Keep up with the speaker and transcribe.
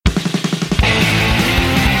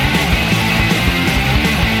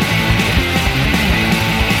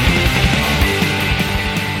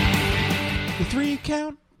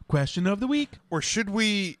question of the week. Or should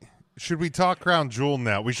we talk Crown Jewel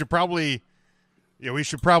now? We should probably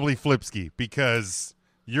flipski because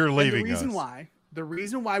you're leaving The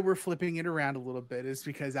reason why we're flipping it around a little bit is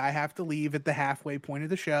because I have to leave at the halfway point of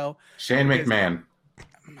the show. Shane McMahon.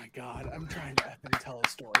 Oh my God, I'm trying to effing tell a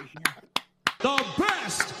story here. The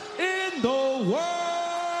best in the world.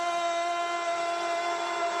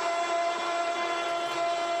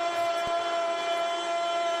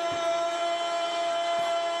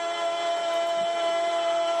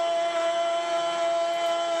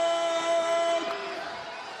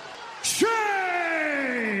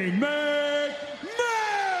 Shane McMahon.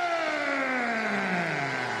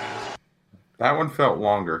 That one felt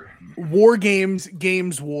longer. War games,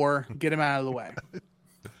 war. Get him out of the way.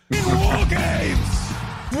 War games!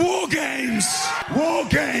 War games! War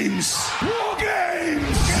games! War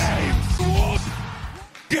games! War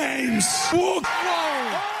games! War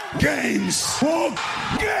games! War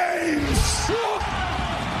games!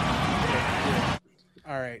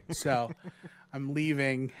 All right, so I'm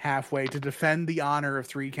leaving halfway to defend the honor of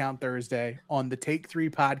 3 Count Thursday on the Take 3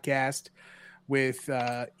 podcast with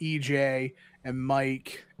EJ and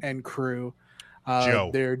Mike and crew.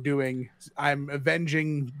 Joe. I'm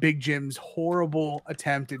avenging Big Jim's horrible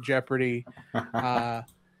attempt at Jeopardy.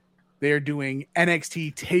 They're doing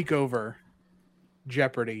NXT TakeOver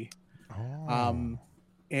Jeopardy.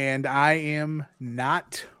 And I am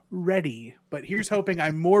not ready, but here's hoping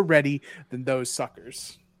I'm more ready than those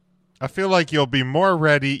suckers. I feel like you'll be more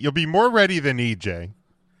ready. You'll be more ready than EJ.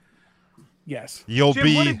 Yes. You'll Jim,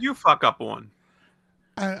 be. what did you fuck up on?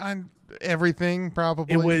 I'm everything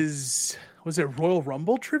probably. It was it Royal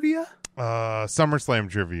Rumble trivia? SummerSlam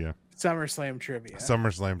trivia. SummerSlam trivia.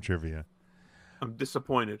 SummerSlam trivia. I'm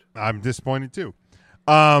disappointed. I'm disappointed too.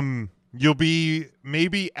 You'll be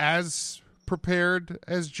maybe as prepared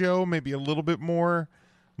as Joe, maybe a little bit more.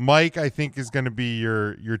 Mike, I think, is going to be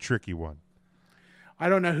your tricky one. I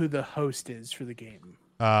don't know who the host is for the game.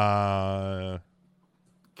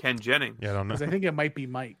 Ken Jennings. Yeah, I don't know. I think it might be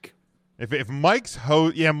Mike. If Mike's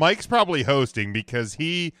Mike's probably hosting because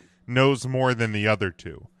he knows more than the other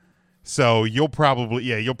two. So you'll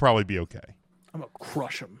probably be okay. I'm gonna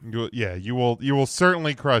crush him. You will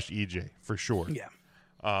certainly crush EJ for sure. Yeah.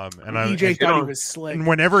 And EJ thought he was slick. And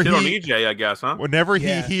whenever on EJ, I guess, huh? Whenever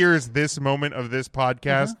he hears this moment of this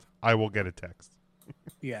podcast, I will get a text.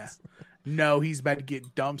 Yeah. No, he's about to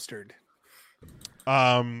get dumpstered.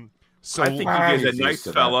 So I think he is a nice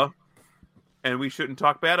fella, and we shouldn't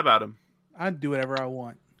talk bad about him. I'd do whatever I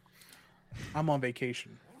want. I'm on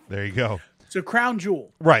vacation. There you go. So Crown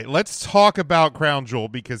Jewel. Right. Let's talk about Crown Jewel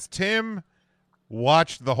because Tim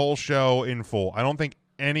watched the whole show in full. I don't think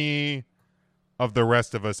any of the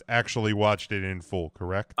rest of us actually watched it in full,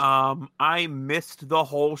 correct? I missed the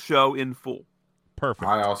whole show in full. Perfect.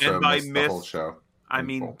 I also missed the whole show.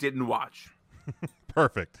 Didn't watch.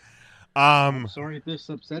 Perfect. I'm sorry if this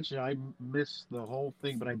upsets you. I missed the whole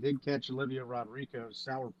thing, but I did catch Olivia Rodrigo's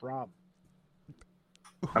Sour Prom.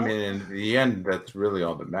 I mean, in the end, that's really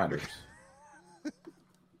all that matters.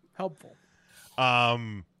 Helpful.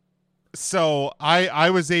 So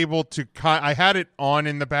I was able to I had it on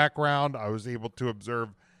in the background. I was able to observe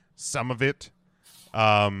some of it.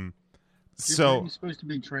 You're supposed to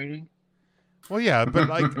be training. Well, yeah,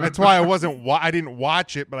 but that's why I didn't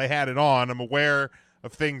watch it, but I had it on. I'm aware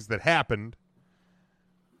of things that happened.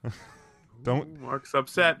 Mark's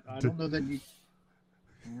upset. I don't know that you.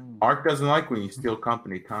 Mark doesn't like when you steal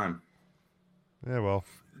company time. Yeah, well,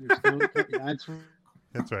 that's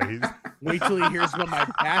right. Wait till he hears about my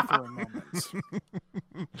bathroom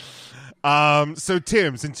moments. So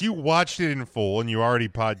Tim, since you watched it in full and you already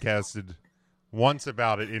podcasted once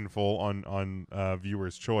about it in full on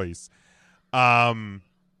Viewer's Choice, why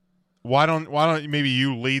don't maybe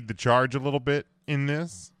you lead the charge a little bit in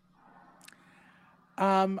this?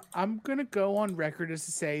 I'm gonna go on record as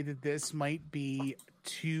to say that this might be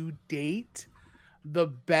to date the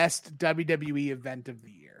best WWE event of the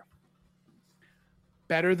year.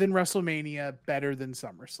 Better than WrestleMania, better than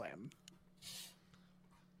SummerSlam.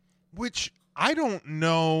 Which I don't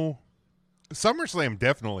know. SummerSlam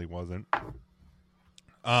definitely wasn't.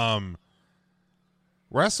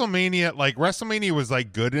 WrestleMania was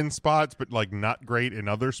like good in spots, but like not great in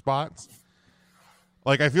other spots.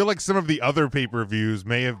 Like I feel like some of the other pay-per-views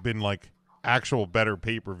may have been like actual better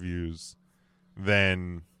pay-per-views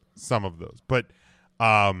than some of those. But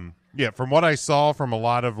yeah, from what I saw from a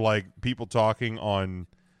lot of like people talking on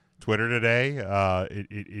Twitter today,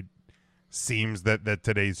 it seems that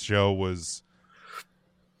today's show was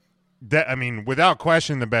without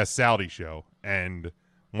question the best Saudi show and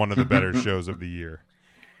one of the better shows of the year.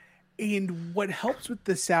 And what helps with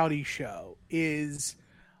the Saudi show is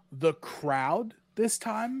the crowd this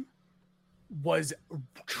time was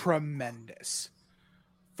tremendous.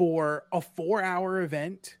 For a 4-hour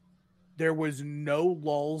event, there was no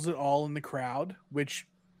lulls at all in the crowd, which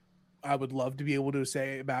I would love to be able to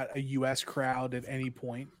say about a U.S. crowd at any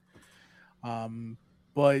point.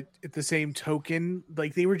 But at the same token,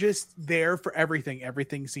 like they were just there for everything.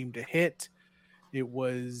 Everything seemed to hit. It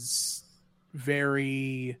was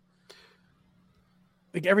very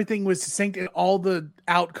like everything was synced, and all the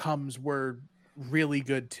outcomes were really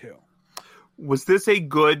good too. Was this a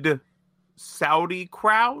good Saudi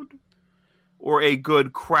crowd or a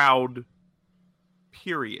good crowd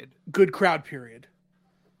period? Good crowd period.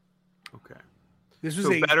 Okay. This was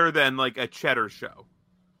so better than like a Cheddar show.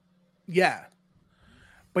 Yeah.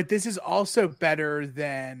 But this is also better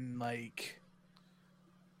than like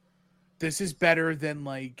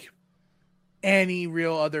any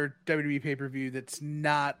real other WWE pay-per-view that's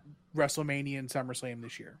not WrestleMania and SummerSlam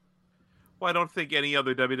this year. Well, I don't think any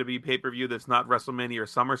other WWE pay-per-view that's not WrestleMania or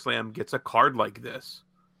SummerSlam gets a card like this.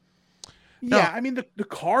 Yeah, no. I mean, the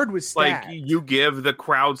card was stacked. Like, you give the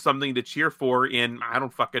crowd something to cheer for in, I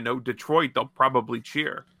don't fucking know, Detroit, they'll probably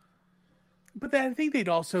cheer. But then I think they'd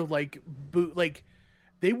also, like,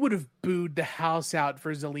 they would have booed the house out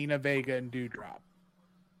for Zelina Vega and Doudrop.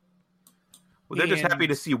 Well, they're just happy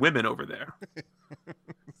to see women over there.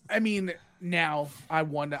 I mean, now I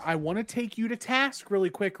want to take you to task really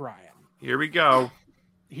quick, Ryan. Here we go.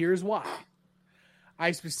 Here's why.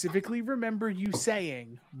 I specifically remember you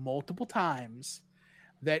saying multiple times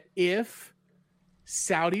that if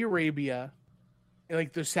Saudi Arabia,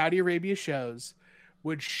 like the Saudi Arabia shows,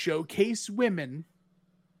 would showcase women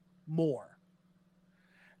more,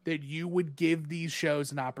 that you would give these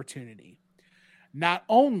shows an opportunity. Not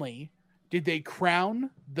only did they crown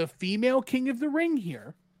the female king of the ring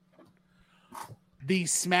here, the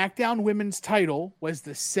SmackDown women's title was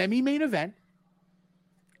the semi-main event,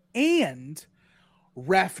 and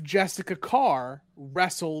ref Jessica Carr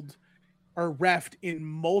wrestled or reffed in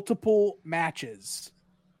multiple matches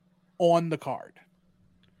on the card.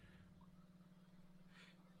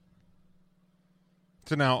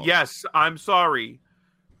 So now, yes, I'm sorry.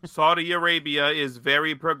 Saudi Arabia is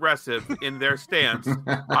very progressive in their stance.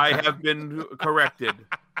 I have been corrected.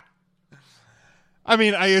 I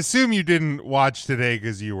mean, I assume you didn't watch today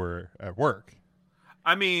because you were at work.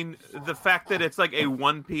 I mean, the fact that it's like a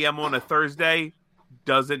 1 p.m. on a Thursday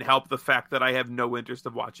doesn't help the fact that I have no interest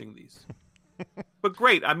of watching these. But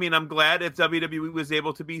great. I mean, I'm glad if WWE was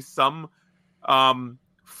able to be some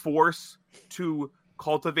force to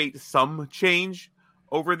cultivate some change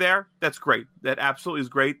over there. That's great. That absolutely is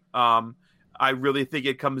great. I really think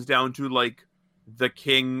it comes down to like the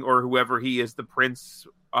king or whoever he is, the prince,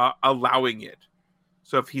 allowing it.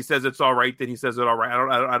 So if he says it's all right, then he says it all right.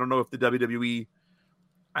 I don't know if the WWE,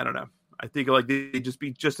 I don't know. I think like they'd just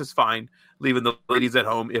be just as fine leaving the ladies at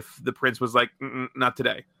home if the prince was like, not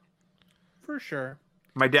today. For sure.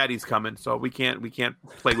 My daddy's coming, so we can't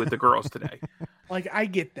play with the girls today. Like, I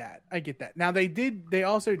get that. Now they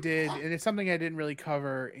also did, and it's something I didn't really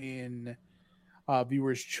cover in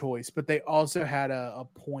Viewer's Choice, but they also had a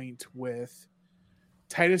point with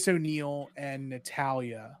Titus O'Neil and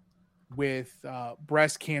Natalya with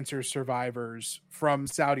breast cancer survivors from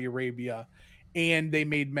Saudi Arabia, and they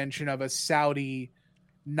made mention of a Saudi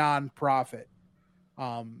nonprofit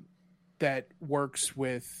that works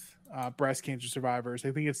with breast cancer survivors.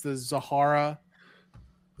 I think it's the Zahra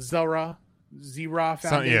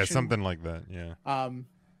Foundation. Yeah, something like that. Yeah.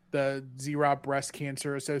 The Zira Breast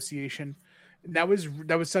Cancer Association. That was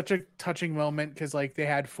such a touching moment because like they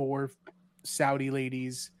had 4 Saudi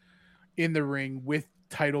ladies in the ring with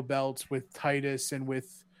title belts, with Titus and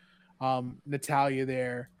with Natalya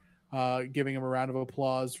there, giving them a round of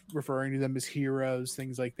applause, referring to them as heroes,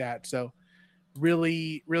 things like that. So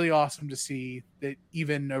really, really awesome to see that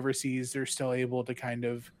even overseas they're still able to kind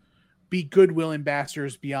of be goodwill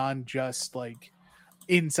ambassadors beyond just like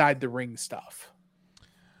inside the ring stuff.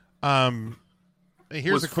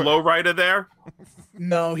 Was Flo Rida there?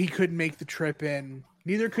 No, he couldn't make the trip in.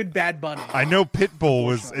 Neither could Bad Bunny. I know Pitbull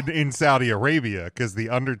was in Saudi Arabia because the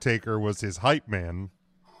Undertaker was his hype man.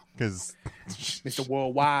 Because Mr.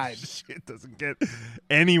 Worldwide, shit doesn't get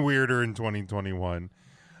any weirder in 2021.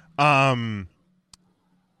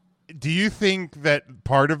 Do you think that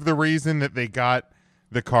part of the reason that they got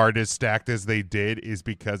the card as stacked as they did is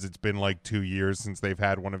because it's been like 2 years since they've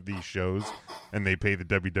had one of these shows and they pay the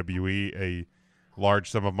WWE a large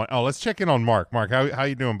sum of money? Oh, let's check in on Mark. Mark, how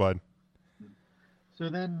you doing, bud? So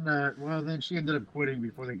then, then she ended up quitting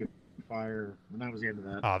before they could fire, and that was the end of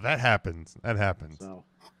that. Oh, that happens. So,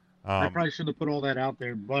 I probably shouldn't have put all that out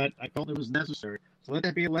there, but I felt it was necessary. So let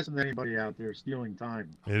that be a lesson to anybody out there stealing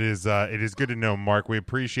time. It is good to know, Mark. We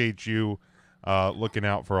appreciate you looking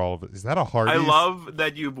out for all of it. Is that a Hardee's? I love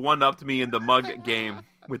that you've one-upped me in the mug game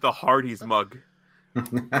with the Hardee's mug.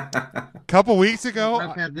 Couple weeks ago,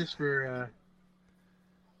 I've had this for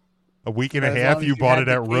a week and a half. You bought it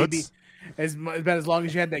at Roots. About as long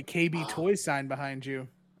as you had that KB toy sign behind you.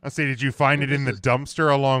 I say, did you find it in the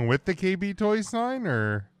dumpster along with the KB toy sign,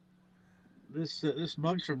 or? This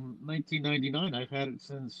mug's from 1999. I've had it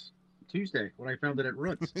since Tuesday when I found it at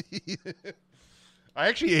Roots. I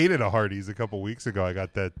actually ate at a Hardee's a couple weeks ago. I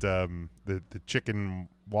got that the chicken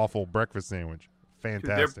waffle breakfast sandwich.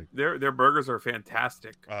 Fantastic. Dude, their burgers are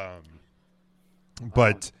fantastic.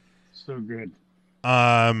 But so good.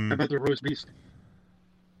 How about the roast beef?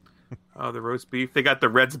 Oh, the roast beef. They got the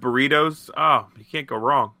Reds burritos. Oh, you can't go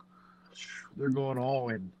wrong. They're going all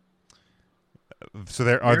in. So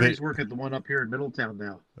there are Mary's working at the one up here in Middletown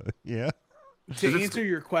now. Yeah. To answer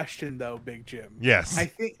your question, though, Big Jim. Yes. I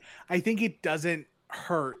think it doesn't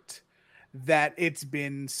hurt that it's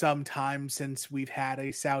been some time since we've had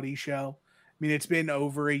a Saudi show. I mean, it's been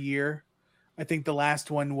over a year. I think the last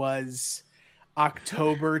one was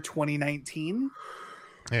October 2019.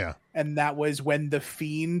 Yeah. And that was when The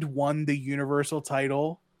Fiend won the Universal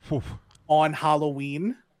title Oof. on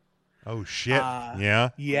Halloween. Oh, shit. Yeah.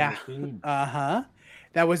 Yeah. Uh-huh.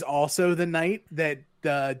 That was also the night that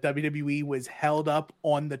the WWE was held up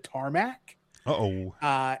on the tarmac. Uh-oh.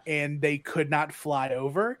 And they could not fly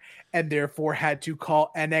over and therefore had to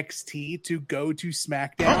call NXT to go to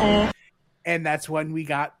SmackDown. Uh-oh. And that's when we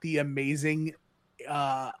got the amazing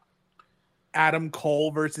Adam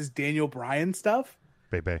Cole versus Daniel Bryan stuff.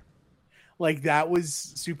 Baby. Like, that was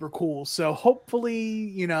super cool. So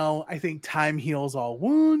hopefully, I think time heals all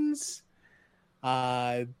wounds.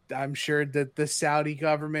 I'm sure that the Saudi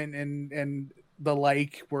government and the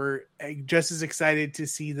like were just as excited to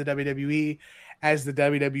see the WWE as the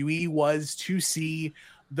WWE was to see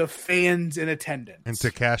the fans in attendance. And to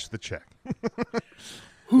cash the check.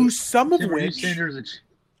 Some of which...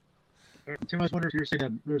 Tim, I was wondering if you're saying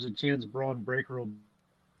that there's a chance Braun Breaker will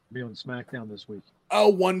be on SmackDown this week. Oh,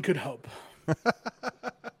 one could hope.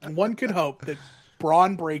 One could hope that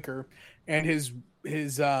Braun Breaker and his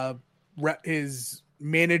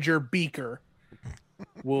manager Beaker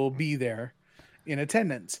will be there in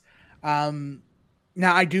attendance.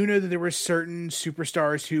 Now, I do know that there were certain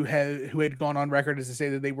superstars who had gone on record as to say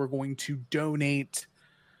that they were going to donate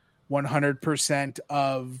 100%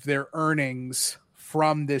 of their earnings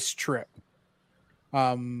from this trip.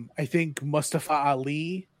 I think Mustafa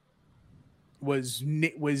Ali was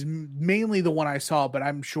mainly the one I saw, but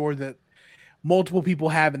I'm sure that multiple people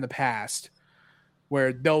have in the past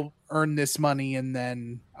where they'll earn this money and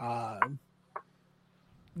then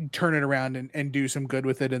turn it around and do some good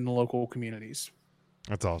with it in the local communities.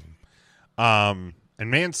 That's awesome. And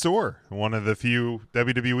Mansoor, one of the few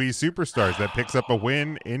WWE superstars that picks up a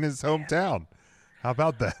win in his hometown. How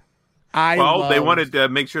about that? They wanted to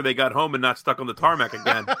make sure they got home and not stuck on the tarmac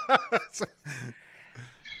again.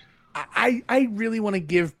 I really want to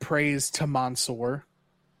give praise to Mansoor.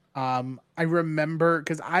 I remember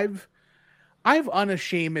because I've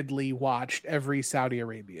unashamedly watched every Saudi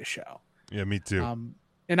Arabia show. Yeah, me too.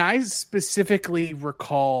 And I specifically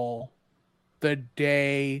recall the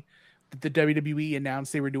day that the WWE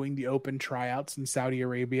announced they were doing the open tryouts in Saudi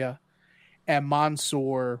Arabia, and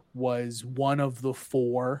Mansoor was one of the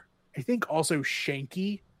four. I think also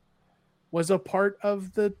Shanky was a part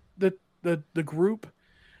of the group.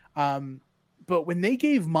 But when they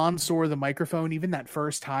gave Mansoor the microphone, even that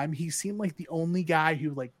first time, he seemed like the only guy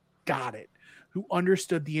who got it, who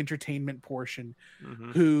understood the entertainment portion,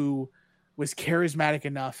 who was charismatic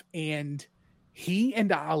enough. And he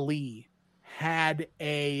and Ali had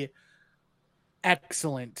a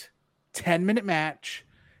excellent 10-minute match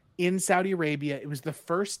in Saudi Arabia. It was the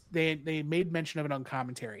first, they made mention of it on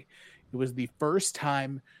commentary. It was the first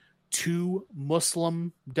time two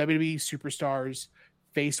Muslim WWE superstars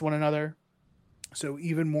faced one another. So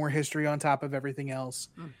even more history on top of everything else.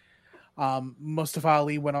 Mustafa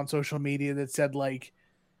Ali went on social media that said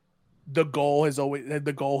the goal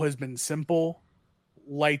has been simple,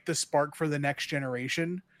 light the spark for the next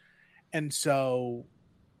generation. And so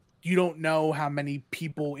you don't know how many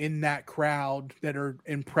people in that crowd that are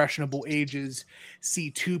impressionable ages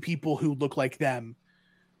see two people who look like them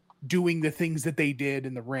doing the things that they did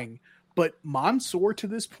in the ring. But Mansoor, to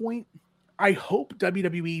this point, I hope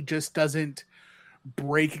WWE just doesn't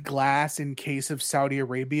break glass in case of Saudi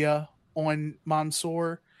Arabia on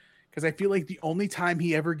Mansoor, because I feel like the only time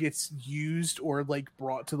he ever gets used or like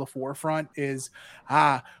brought to the forefront is,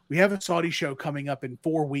 we have a Saudi show coming up in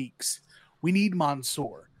 4 weeks. We need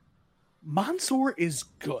Mansoor. Mansoor is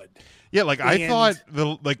good. Yeah, like I And- thought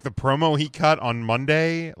the promo he cut on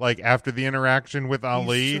Monday, like after the interaction with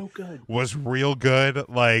Ali, so good. was real good.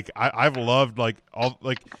 Like I've loved like all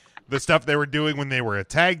like the stuff they were doing when they were a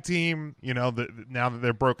tag team. You know, now that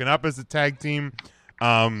they're broken up as a tag team.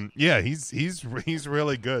 Yeah, he's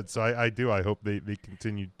really good. So I hope they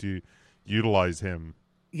continue to utilize him.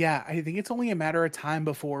 Yeah, I think it's only a matter of time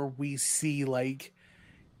before we see like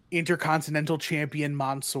Intercontinental Champion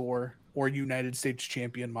Mansoor or United States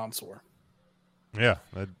Champion Mansoor. Yeah.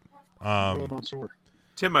 Mansoor.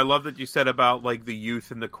 Tim, I love that you said about like the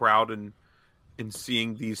youth in the crowd and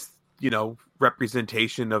seeing these, you know,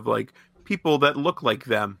 representation of like people that look like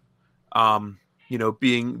them, you know,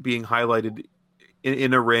 being highlighted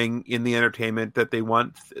in a ring, in the entertainment that they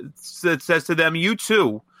want. It says to them, you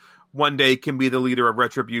too one day can be the leader of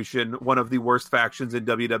Retribution, one of the worst factions in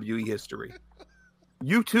WWE history.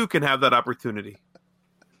 You too can have that opportunity.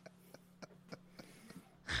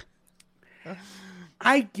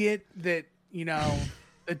 I get that, you know,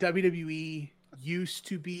 the WWE used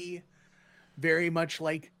to be very much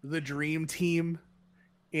like the Dream Team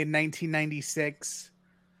in 1996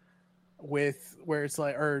 with where it's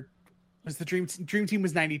like, or was the Dream Team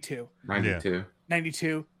was 92,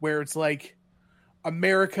 92. where it's like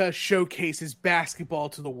America showcases basketball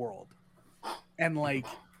to the world. And like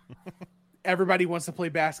everybody wants to play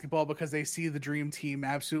basketball because they see the Dream Team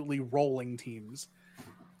absolutely rolling teams.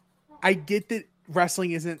 I get that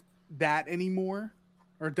wrestling isn't that anymore,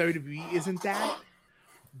 or WWE isn't that,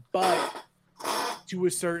 but to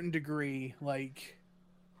a certain degree, like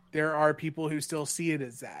there are people who still see it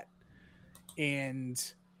as that, and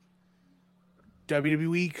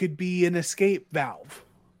WWE could be an escape valve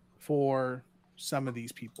for some of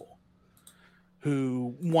these people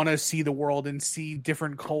who want to see the world and see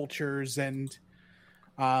different cultures and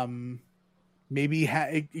maybe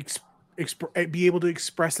be able to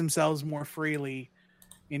express themselves more freely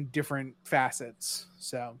in different facets.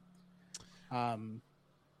 So,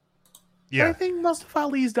 Yeah. I think Mustafa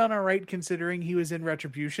Ali's done all right considering he was in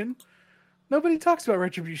Retribution. Nobody talks about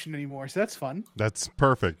Retribution anymore, so that's fun. That's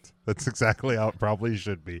perfect. That's exactly how it probably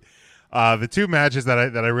should be. The two matches that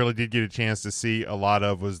I really did get a chance to see a lot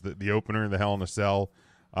of was the opener, the Hell in a Cell,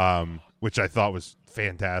 which I thought was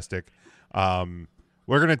fantastic.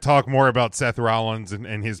 We're going to talk more about Seth Rollins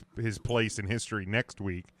and his place in history next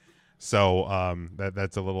week. So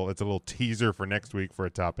that's a little teaser for next week for a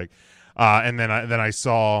topic. And then I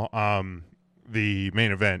saw the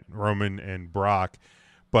main event, Roman and Brock,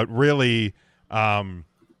 but really,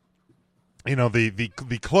 you know,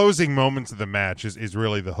 the closing moments of the match is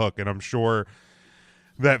really the hook, and I'm sure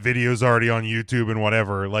that video is already on YouTube and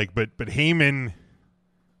whatever. Like, but Heyman,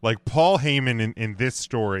 like Paul Heyman in this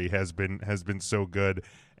story has been so good,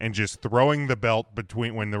 and just throwing the belt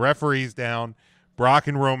between when the referee's down, Brock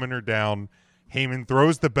and Roman are down, Heyman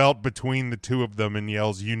throws the belt between the two of them and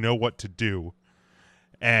yells, "You know what to do."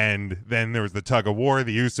 And then there was the tug of war.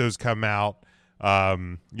 The Usos come out,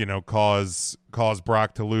 you know, cause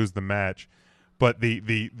Brock to lose the match. But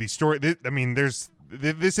the story, I mean, this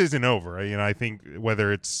isn't over. You know, I think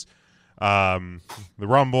whether it's the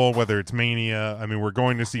Rumble, whether it's Mania, I mean, we're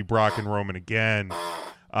going to see Brock and Roman again.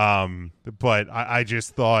 But I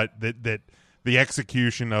just thought that the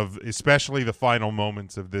execution of especially the final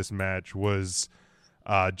moments of this match was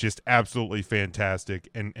just absolutely fantastic.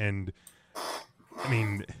 And I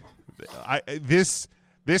mean, this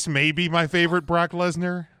may be my favorite Brock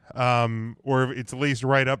Lesnar, or it's at least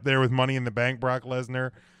right up there with Money in the Bank Brock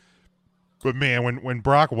Lesnar. But man, when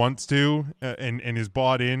Brock wants to and is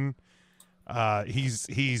bought in,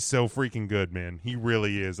 he's so freaking good, man. He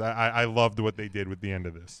really is. I loved what they did with the end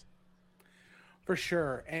of this. For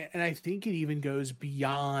sure. And I think it even goes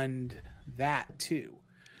beyond that too.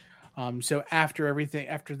 So after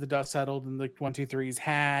the dust settled and the 1, 2, 3s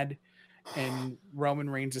had, and Roman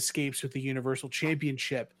Reigns escapes with the Universal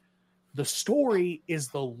Championship, the story is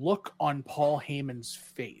the look on Paul Heyman's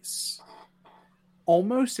face.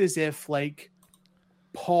 Almost as if like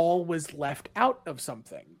Paul was left out of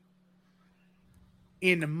something.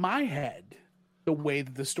 In my head, the way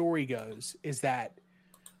that the story goes is that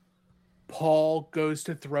Paul goes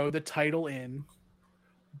to throw the title in,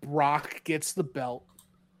 Brock gets the belt,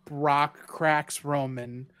 Brock cracks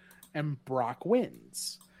Roman, and Brock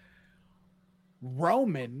wins.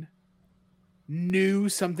 Roman knew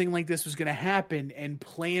something like this was going to happen and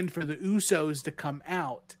planned for the Usos to come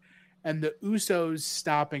out, and the Usos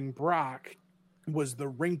stopping Brock was the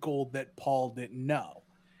wrinkle that Paul didn't know.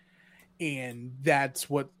 And that's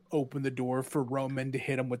what opened the door for Roman to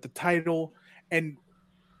hit him with the title. And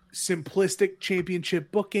simplistic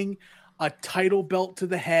championship booking, a title belt to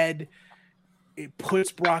the head, it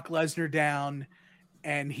puts Brock Lesnar down,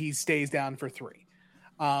 and he stays down for 3.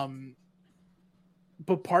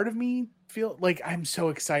 But part of me feel like I'm so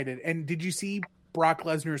excited. And did you see Brock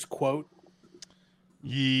Lesnar's quote?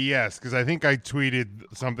 Yes, because I think I tweeted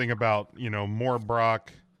something about, more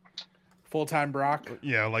Brock. Full-time Brock?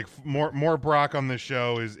 Yeah, like more Brock on the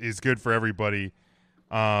show is good for everybody.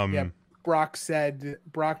 Yep. Brock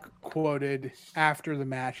quoted after the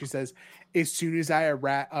match, he says, "As soon as I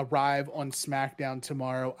arrive on SmackDown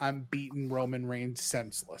tomorrow, I'm beating Roman Reigns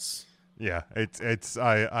senseless." Yeah,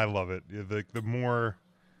 I love it. The more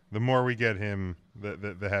we get him,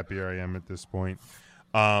 the happier I am at this point.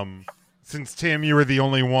 Since Tim, you were the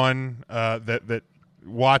only one that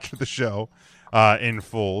watched the show in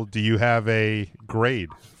full, do you have a grade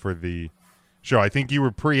for the show? I think you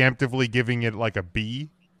were preemptively giving it like a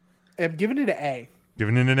B. I'm giving it an A.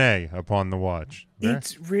 Giving it an A upon the watch. There?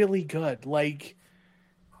 It's really good. Like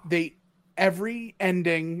every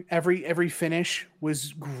ending, every finish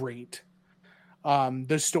was great.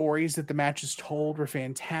 The stories that the matches told were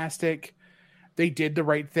fantastic. They did the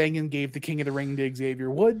right thing and gave the King of the Ring to Xavier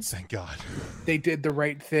Woods. Thank God. They did the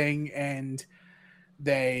right thing and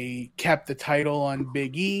they kept the title on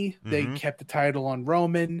Big E. They kept the title on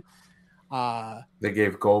Roman. They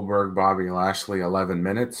gave Goldberg, Bobby Lashley 11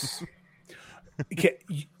 minutes.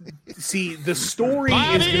 See, the story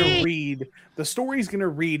is going to read. The story is going to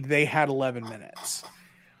read. They had 11 minutes,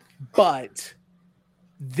 but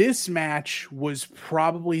this match was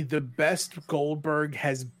probably the best Goldberg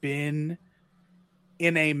has been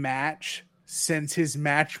in a match since his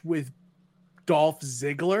match with Dolph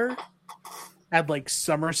Ziggler at like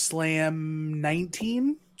SummerSlam 19.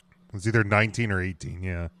 It was either 19 or 18,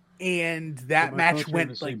 yeah. And that match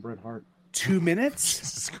went like 2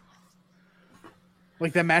 minutes.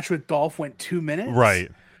 Like that match with Dolph went 2 minutes.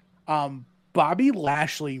 Right. Bobby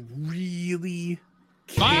Lashley really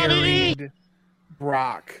carried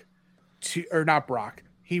Brock to, or not Brock.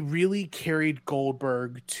 He really carried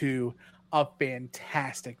Goldberg to a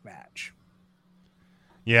fantastic match.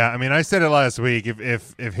 Yeah, I mean, I said it last week.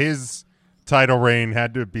 If his title reign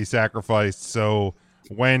had to be sacrificed, so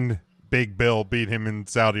when Big Bill beat him in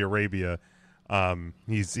Saudi Arabia,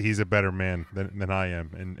 he's a better man than I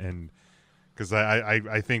am, and because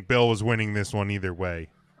I think Bill was winning this one either way.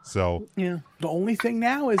 So yeah, the only thing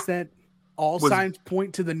now is that all signs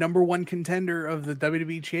point to the number one contender of the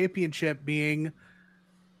WWE Championship being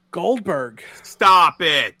Goldberg. Stop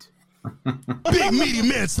it! Big meaty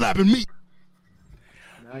man slapping me.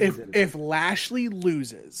 If Lashley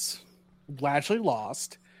loses, Lashley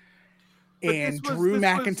lost, But and Drew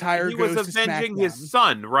McIntyre goes to SmackDown. He was avenging his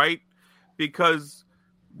son, right? Because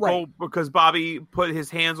Bobby put his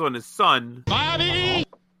hands on his son. Bobby.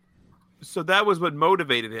 So that was what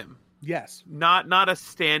motivated him. Yes. Not a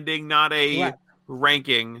standing, not a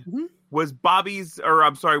ranking. Mm-hmm. Was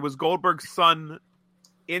Goldberg's son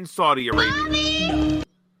in Saudi Arabia?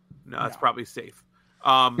 No, that's probably safe.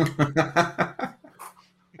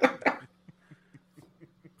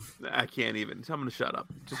 I can't even. I'm going to shut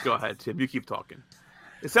up. Just go ahead, Tim. You keep talking.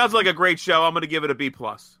 It sounds like a great show. I'm going to give it a B+.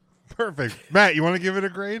 Perfect. Matt, you want to give it a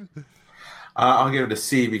grade? I'll give it a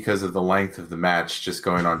C because of the length of the match, just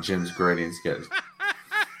going on Jim's grading schedule.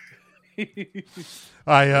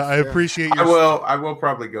 I appreciate your... I will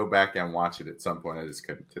probably go back and watch it at some point. I just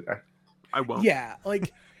couldn't today. I won't. Yeah,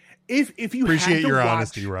 like if you appreciate your watch,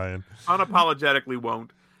 honesty, Ryan. Unapologetically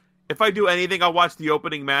won't. If I do anything, I'll watch the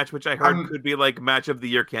opening match, which I heard could be like match of the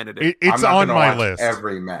year candidate. It's on my list.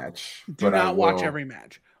 Every match. Do not watch every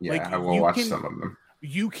match. Yeah, like, I will watch some of them.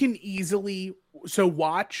 You can easily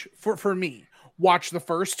watch for me. Watch the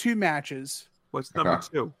first 2 matches. What's number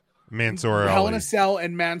 2? Mansoor Ali. Hell in a Cell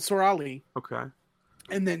and Mansoor Ali. Okay.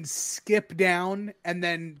 And then skip down and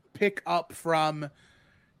then pick up from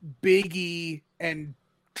Big E and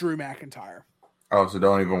Drew McIntyre. Oh, so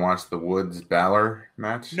don't even watch the Woods Balor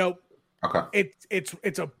match? Nope. Okay. It's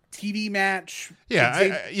a TV match.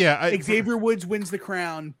 Yeah, Xavier Woods wins the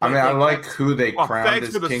crown. I mean, I like who they crowned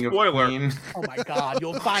as King of Queen. Oh my God,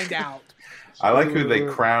 you'll find out. I like who they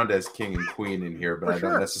crowned as King and Queen in here, but I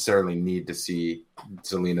don't necessarily need to see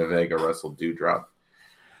Zelina Vega wrestle Doudrop.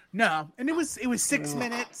 No, and it was 6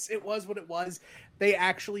 minutes. It was what it was. They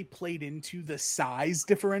actually played into the size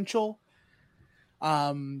differential.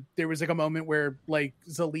 There was like a moment where like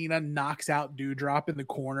Zelina knocks out Doudrop in the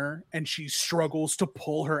corner and she struggles to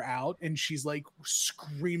pull her out, and she's like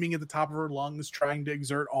screaming at the top of her lungs, trying to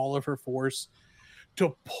exert all of her force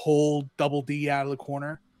to pull Double D out of the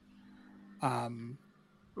corner.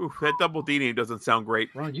 Oof, that double D name doesn't sound great.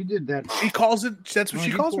 Ron, you did that. She calls it. That's what Ron,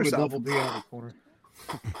 she you calls pulled a herself. double D out of the corner.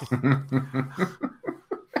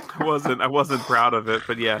 I wasn't proud of it,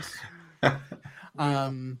 but yes, I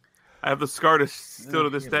have the scar still to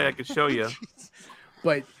this day. I can show you.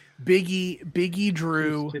 But Biggie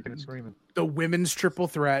Drew, Kicking and screaming. the women's triple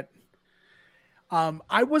threat.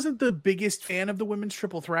 I wasn't the biggest fan of the women's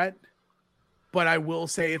triple threat, but I will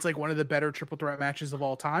say it's like one of the better triple threat matches of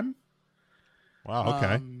all time. Wow.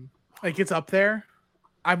 Okay. Like it's up there.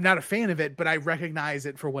 I'm not a fan of it, but I recognize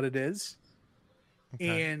it for what it is.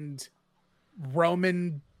 Okay. And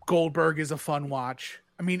Roman Goldberg is a fun watch.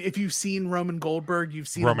 I mean, if you've seen Roman Goldberg, you've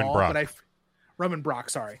seen Roman them all. Brock. But Roman Brock,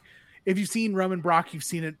 sorry. If you've seen Roman Brock, you've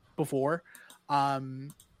seen it before.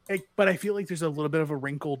 But I feel like there's a little bit of a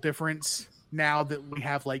wrinkle difference now that we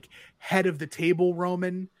have like head of the table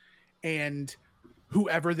Roman and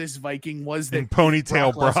whoever this Viking was that And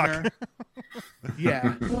ponytail Brock. Lesnar. Yeah.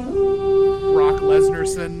 Brock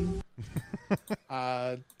Lesnarson.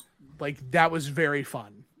 Like that was very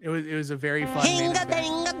fun. It was a very fun main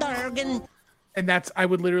event. And I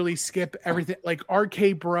would literally skip everything like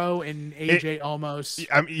RK Bro and AJ almost.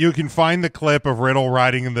 I mean, you can find the clip of Riddle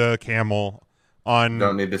riding the camel on.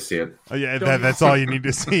 Don't need to see it. Oh, yeah, Don't that's all you need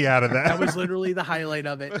to see out of that. That was literally the highlight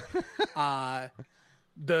of it.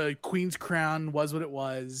 The Queen's Crown was what it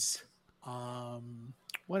was.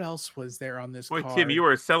 What else was there on this Boy, card? Tim, you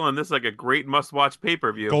were selling this like a great must-watch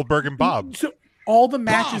pay-per-view. Goldberg and Bob. So all the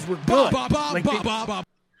matches were good. Bob, Like,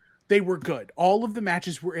 they were good. All of the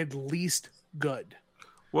matches were at least good.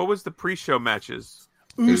 What was the pre-show matches?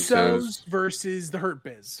 Usos versus the Hurt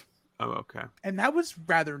Biz. Oh, okay. And that was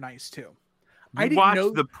rather nice too. I You didn't watched know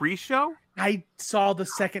the pre-show? I saw the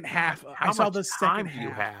second half. How I saw much the time second do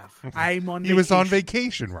you half. have? I'm on He was on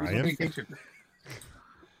vacation. vacation, He's on Ryan. vacation.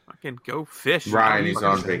 Fucking go fish. Ryan, he's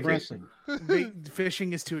on Fucking vacation.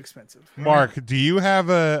 Fishing is too expensive. Mark, do you have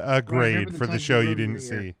a remember grade the for the time show you you rode didn't me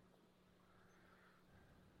see?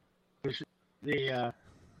 Are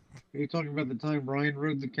you talking about the time Brian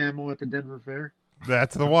rode the camel at the Denver Fair?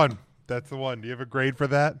 That's the one. That's the one. Do you have a grade for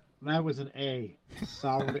that? That was an A,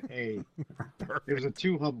 solid A. It was a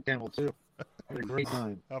 2-hump camel too. Had a great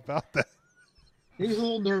time. How about that? He was a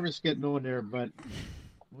little nervous getting on there, but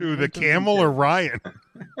Who, the camel or Ryan?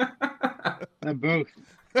 both.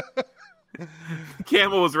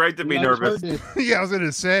 Camel was right to be Yeah, it was nervous. hard to- Yeah, I was going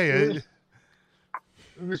to say. It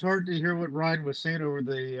was hard to hear what Ryan was saying over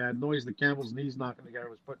the noise the camel's knees knocking together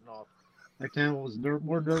was putting off. That camel was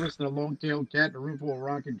more nervous than a long-tailed cat in a room full of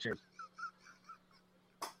rocking chairs.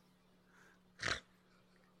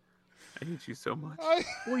 I hate you so much.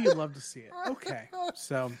 Well, you love to see it. Okay.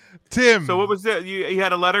 So Tim. So what was it? You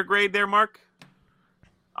had a letter grade there, Mark?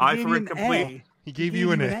 I gave for you an incomplete. A. he gave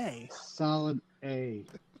you an A. A. Solid A.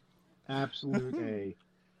 Absolute A.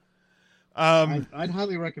 Um, I'd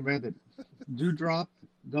highly recommend it. Dewdrop,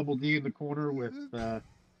 double D in the corner with Zelina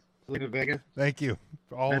Vega. thank you.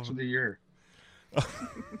 All Match of of the year.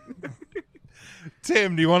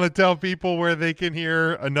 Tim, do you want to tell people where they can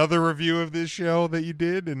hear another review of this show that you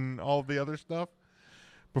did and all of the other stuff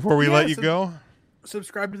before we Yeah, let you so- go?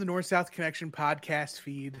 Subscribe to the North South Connection podcast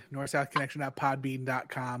feed,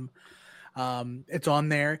 northsouthconnection.podbean.com. It's on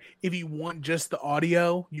there. If you want just the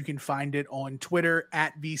audio, you can find it on Twitter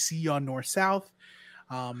at VC on North South.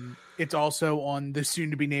 It's also on the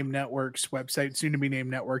soon to be named network's website, soon to be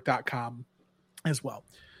named network.com as well.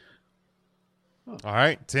 All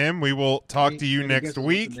right, Tim, we will talk to you Any next guesses what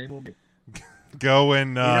week. the name will be? Go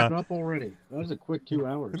and We wrapped up already. That was a quick 2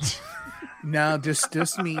 hours. No, just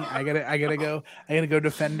me. I gotta go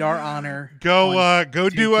defend our honor. go on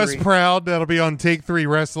do us T3. proud. That'll be on Take 3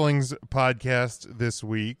 Wrestling's podcast this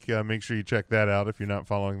week. Make sure you check that out if you're not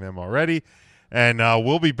following them already. And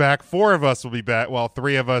we'll be back. 4 of us will be back. Well,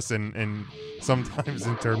 3 of us and sometimes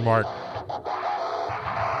intern Mark